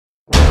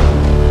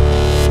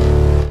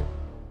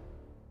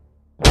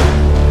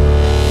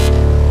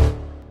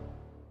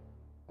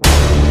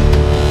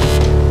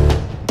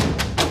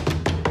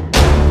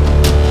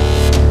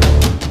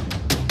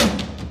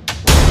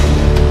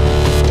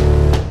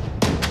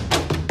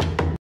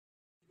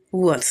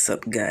What's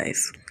up,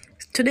 guys?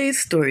 Today's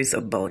story is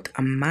about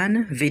a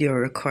man video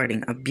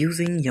recording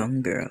abusing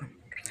young girl.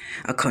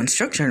 A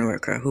construction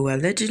worker who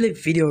allegedly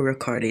video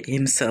recorded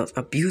himself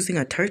abusing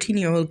a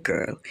 13-year-old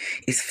girl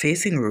is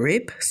facing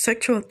rape,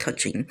 sexual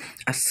touching,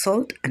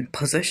 assault, and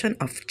possession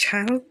of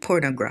child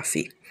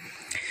pornography.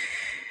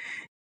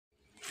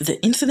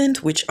 The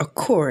incident, which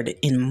occurred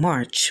in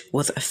March,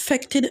 was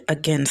affected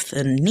against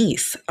the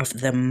niece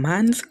of the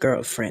man's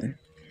girlfriend.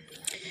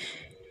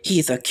 He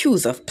is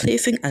accused of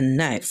placing a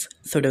knife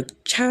through the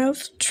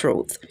child's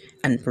throat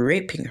and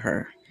raping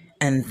her,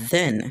 and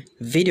then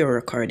video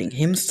recording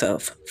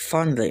himself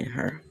fondling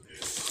her.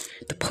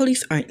 The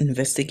police are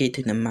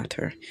investigating the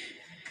matter,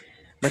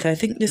 but I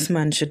think this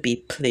man should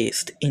be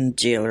placed in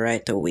jail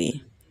right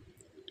away.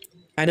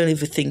 I don't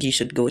even think he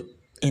should go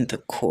into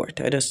court.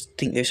 I just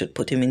think they should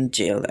put him in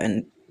jail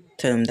and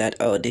tell him that,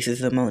 oh, this is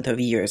the amount of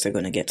years they're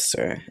going to get,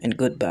 sir, and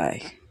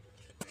goodbye.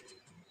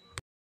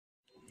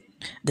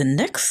 The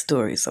next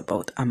story is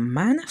about a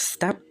man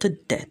stabbed to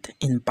death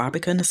in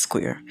Barbican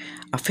Square.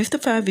 A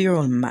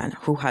 55-year-old man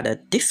who had a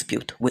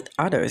dispute with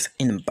others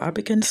in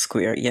Barbican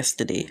Square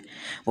yesterday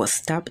was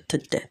stabbed to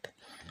death.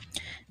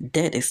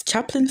 Dead is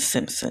Chaplain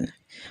Simpson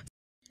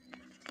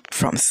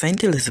from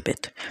St.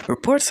 Elizabeth.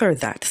 Reports are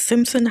that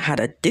Simpson had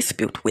a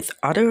dispute with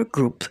other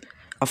groups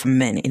of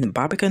men in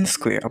Barbican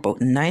Square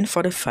about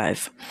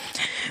 9:45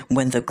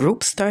 when the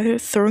group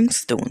started throwing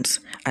stones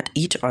at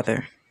each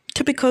other.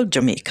 Typical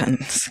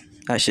Jamaicans,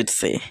 I should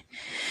say.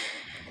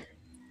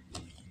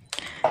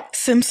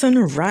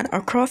 Simpson ran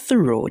across the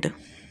road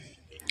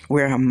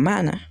where a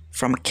man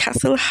from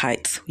Castle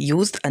Heights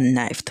used a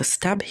knife to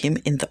stab him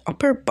in the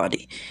upper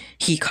body.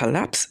 He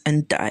collapsed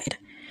and died.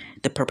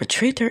 The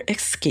perpetrator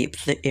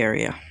escaped the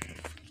area.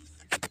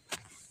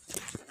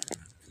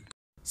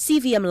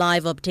 CVM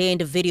Live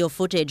obtained video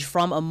footage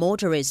from a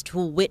motorist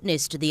who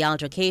witnessed the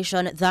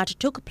altercation that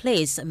took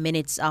place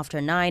minutes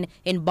after 9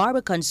 in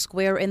Barbican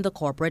Square in the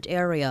corporate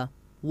area.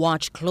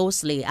 Watch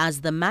closely as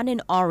the man in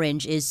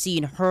orange is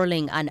seen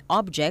hurling an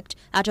object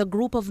at a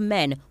group of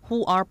men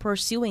who are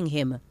pursuing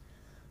him.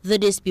 The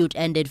dispute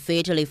ended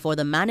fatally for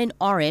the man in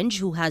orange,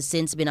 who has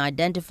since been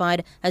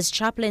identified as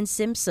Chaplain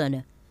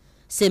Simpson.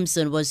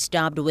 Simpson was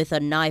stabbed with a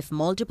knife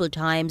multiple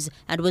times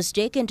and was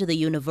taken to the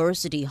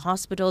University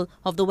Hospital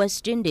of the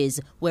West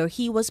Indies, where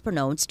he was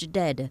pronounced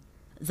dead.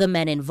 The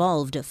men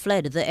involved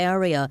fled the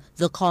area.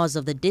 The cause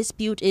of the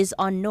dispute is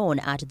unknown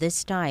at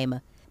this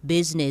time.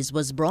 Business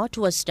was brought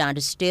to a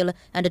standstill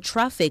and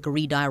traffic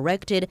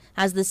redirected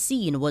as the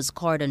scene was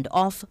cordoned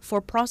off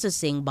for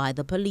processing by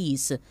the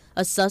police.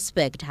 A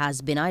suspect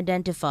has been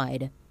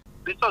identified.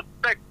 The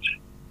suspect,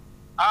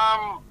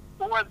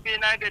 who has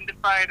been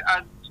identified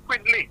as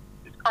Squidly.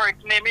 His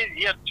correct name is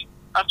yet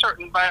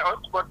ascertained by us,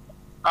 but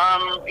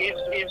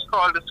he's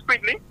called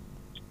Squidly,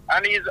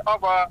 and he's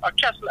of a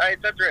Castle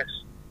Heights address.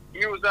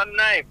 He used a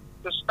knife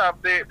to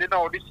stab this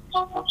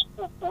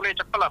who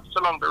later collapsed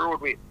along the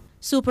roadway.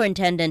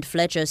 Superintendent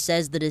Fletcher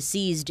says the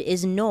deceased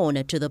is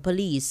known to the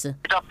police.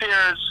 It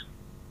appears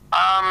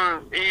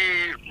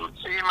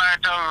he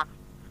might have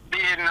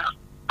been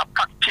a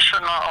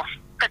practitioner of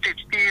petty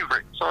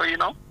thievery, so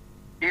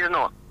he's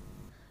known.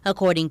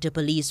 According to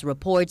police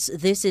reports,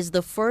 this is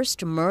the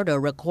first murder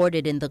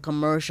recorded in the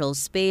commercial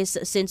space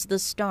since the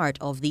start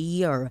of the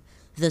year.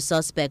 The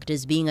suspect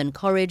is being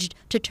encouraged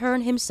to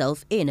turn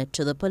himself in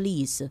to the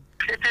police. It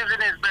is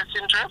in his best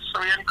interest,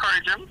 so we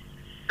encourage him.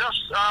 Just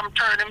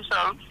turn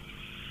himself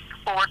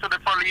over to the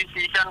police.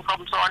 He can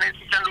come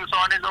he can do so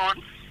on his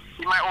own.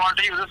 He might want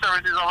to use the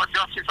services of a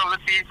justice of the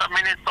peace, a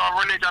minister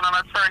of religion, and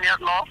attorney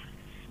at law.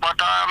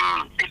 But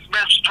it's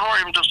best for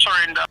him to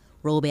surrender.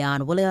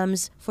 Robianne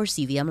Williams for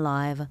CVM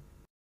Live.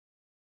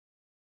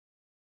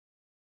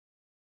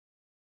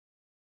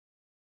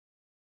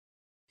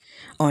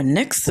 Our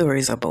next story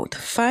is about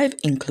 5,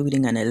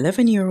 including an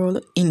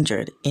 11-year-old,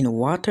 injured in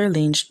Water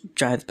Lane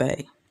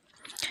drive-by.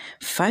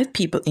 5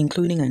 people,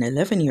 including an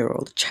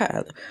 11-year-old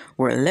child,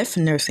 were left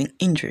nursing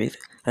injuries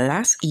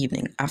last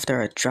evening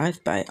after a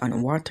drive-by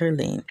on Water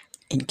Lane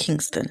in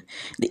Kingston.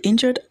 The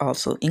injured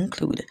also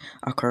include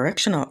a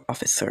correctional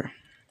officer.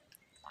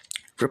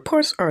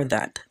 Reports are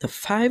that the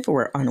 5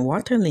 were on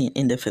Water Lane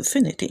in the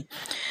vicinity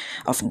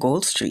of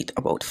Gold Street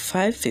about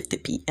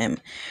 5:50 p.m.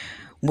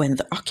 when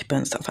the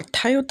occupants of a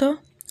Toyota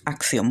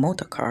Axio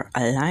motor car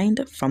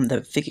aligned from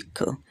the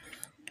vehicle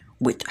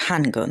with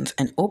handguns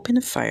and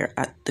opened fire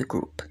at the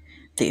group.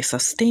 They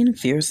sustained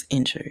various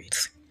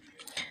injuries.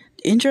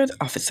 The injured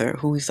officer,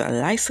 who is a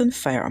licensed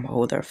firearm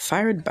holder,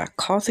 fired back,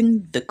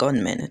 causing the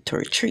gunmen to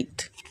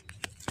retreat.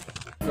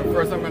 So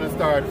first I'm going to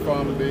start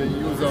from the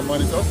user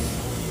monitor,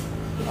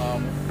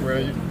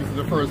 where this is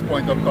the first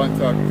point of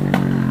contact with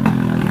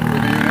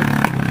the unit.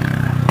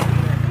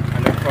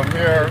 And then from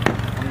here,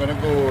 I'm going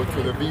to go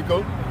to the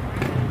vehicle,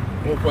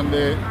 open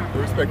the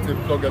respective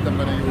plug that I'm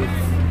going to use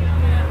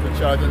to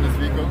charge on this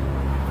vehicle.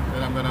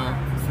 Then I'm going to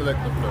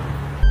select the plug.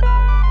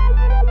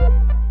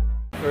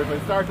 So if I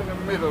start in the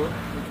middle,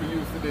 which we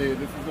use today,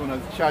 this is known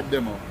as chat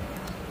demo,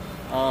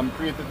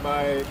 created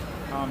by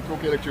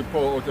Tokyo Electric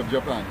Power out of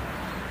Japan.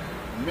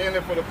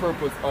 mainly for the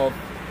purpose of,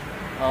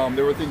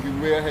 they were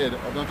thinking way ahead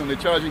of not only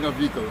charging a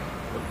vehicle,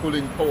 but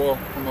pulling power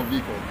from a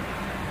vehicle.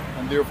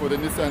 And therefore the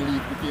Nissan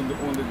Leaf became the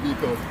only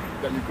vehicle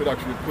that you could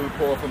actually pull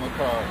power from a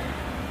car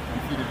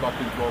and feed it back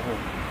into a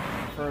home.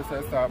 First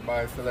I start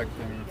by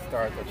selecting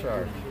start or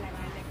charge.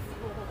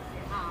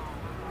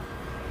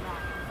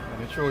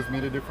 And it shows me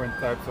the different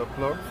types of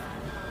plugs.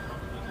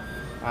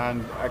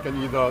 And I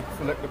can either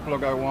select the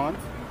plug I want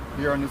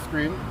here on the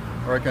screen,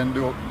 or I can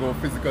go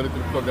physically to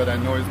the plug that I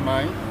know is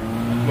mine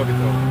and plug it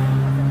up.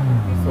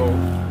 So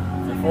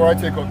before I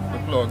take out the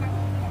plug,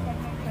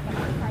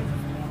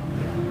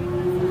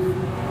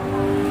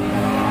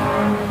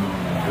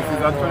 this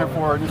is a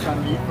 24 Nissan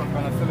Leaf. I'm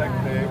going to select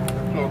the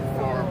plug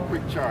for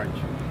quick charge.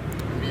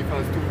 The Leaf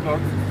has two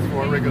plugs. This is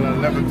for a regular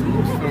level 2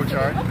 slow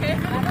charge, and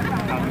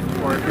this is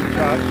for a quick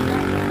charge.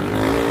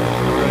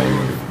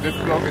 This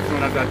plug is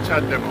known as a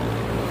chat demo.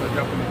 It's a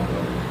Japanese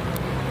plug.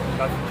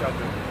 That's the chat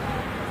demo.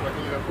 So I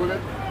can either pull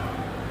it,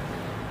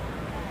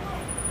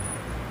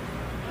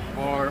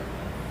 or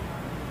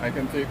I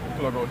can take the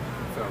plug out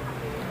itself.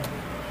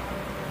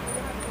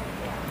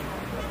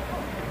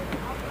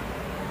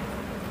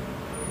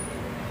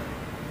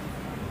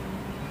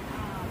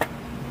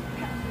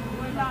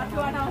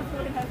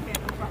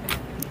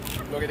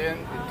 Plug it in,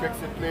 it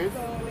clicks in place.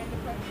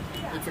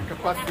 It's the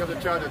capacity of the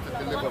charger to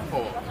deliver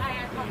power.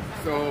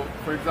 So,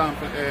 for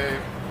example,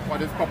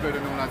 what is popularly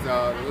known as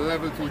a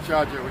level 2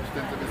 charger, which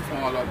tends to be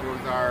smaller,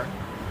 those are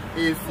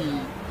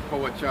AC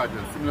power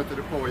chargers, similar to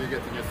the power you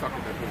get in your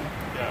socket at home.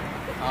 Yeah.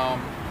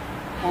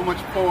 How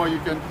much power you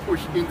can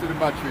push into the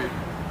battery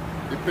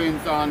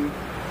depends on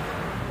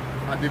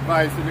a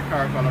device in the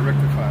car called a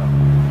rectifier.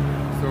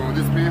 So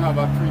this may have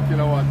a 3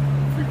 kilowatt,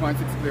 3.6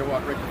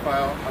 kilowatt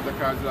rectifier, other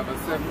cars will have a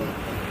 7,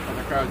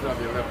 other cars will have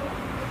 11.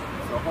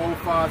 So how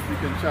fast you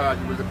can charge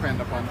will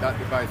depend upon that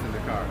device in the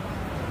car.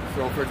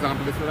 So for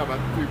example, this will have a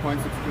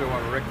 3.6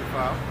 kilowatt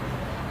rectifier.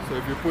 So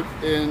if you plug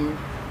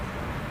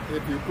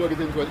it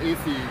into an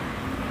AC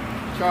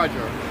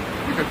charger,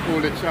 you can pull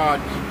the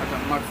charge at a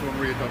maximum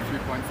rate of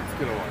 3.6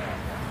 kilowatt.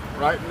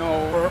 Right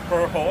now,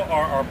 per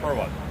hour or per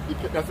watt?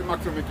 That's the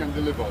maximum it can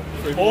deliver.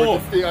 So if you were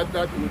to stay at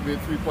that, it would be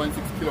 3.6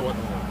 kilowatt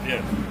hour.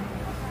 Yes.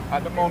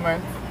 At the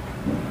moment,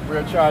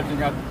 we're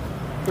charging at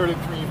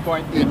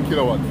 33.8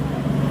 kilowatts.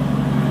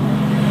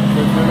 So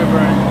it's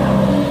delivering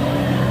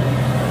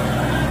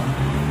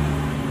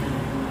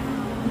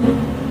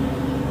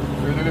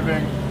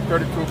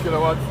 32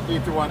 kilowatts,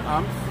 81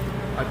 amps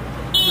at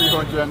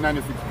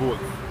 396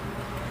 volts.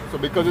 So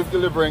because it's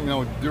delivering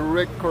now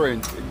direct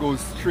current, it goes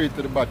straight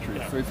to the battery.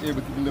 Yeah. So it's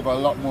able to deliver a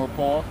lot more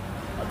power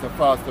at a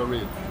faster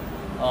rate.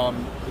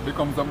 It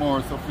becomes a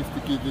more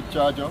sophisticated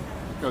charger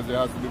because there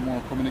has to be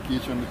more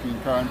communication between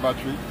car and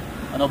battery,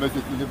 and obviously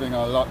it's delivering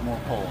a lot more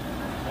power.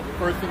 The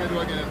first thing I do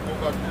again is go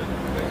back to the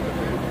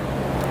interface.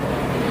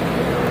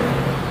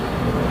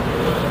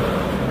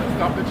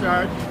 Stop the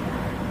charge.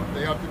 So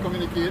you have to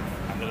communicate.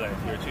 And the light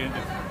here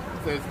changes.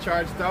 It says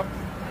charge stop.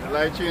 The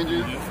light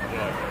changes.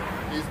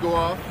 These go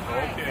off.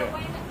 Okay.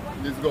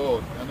 These go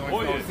out. I know it's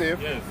now yes, safe.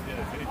 Yes.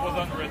 It was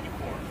on red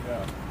before.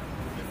 Yeah.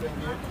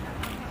 Disengage.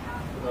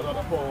 There's a lot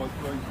of power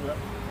flowing through that.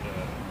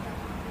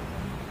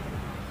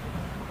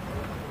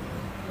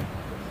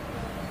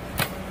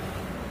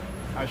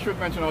 I should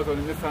mention also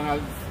that Nissan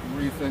has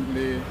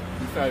recently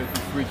decided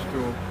to switch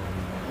to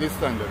this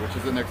standard, which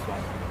is the next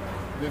one.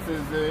 This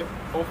is the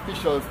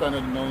official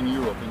standard now in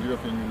Europe, in the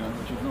European Union,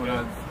 which is known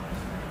as,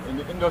 in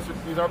the industry,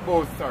 these are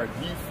both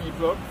DC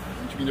plugs,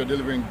 which means they're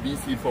delivering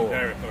DC power.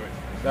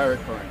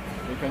 Direct current.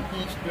 They can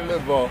each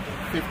deliver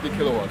 50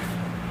 kilowatts.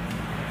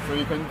 So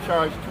you can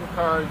charge two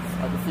cars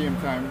at the same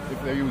time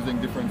if they're using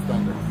different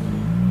standards.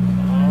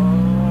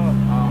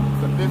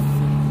 So this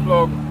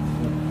plug,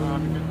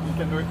 you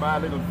can do it by a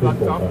little flat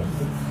top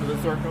to the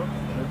circle.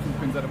 The two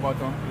pins at the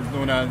bottom is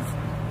known as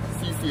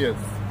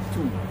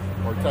CCS2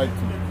 or Type 2.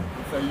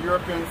 It's a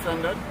European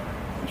standard,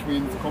 which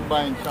means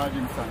combined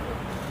charging standard,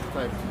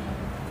 Type 2.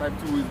 Type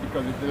 2 is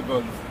because it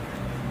delivers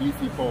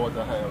DC power at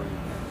a higher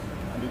rate.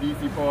 And the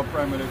DC power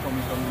primarily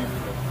comes from these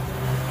plugs.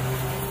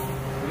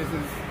 So this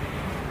is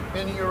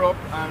in Europe,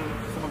 and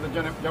some of the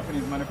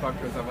Japanese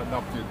manufacturers have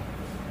adopted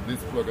this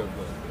plug as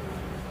well.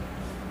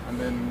 And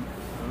then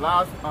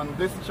last on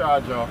this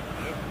charger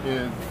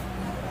is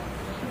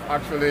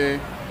actually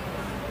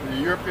the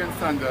European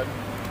standard,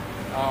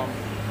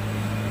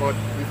 but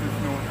this is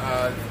known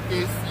as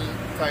AC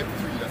Type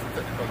 3, that's the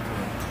technical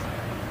term.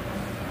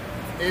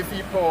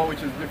 AC power,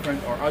 which is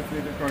different, or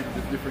alternating current, which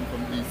is different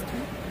from these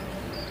two.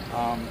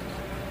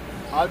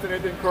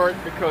 Alternating current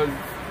because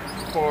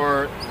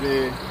for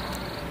the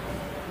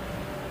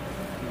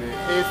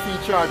AC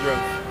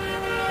chargers,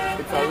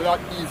 it's a lot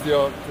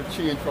easier to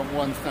change from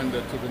one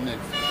standard to the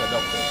next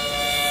adapter.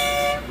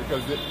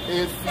 Because the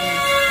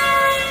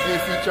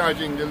AC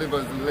charging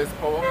delivers less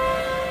power,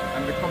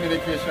 and the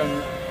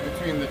communication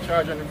between the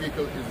charger and the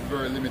vehicle is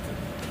very limited.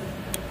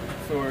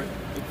 So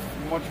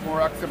it's much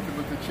more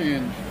acceptable to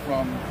change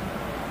from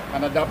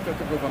an adapter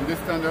to go from this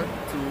standard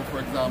to, for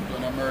example,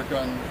 an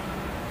American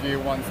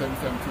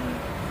J1772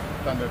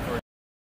 standard, for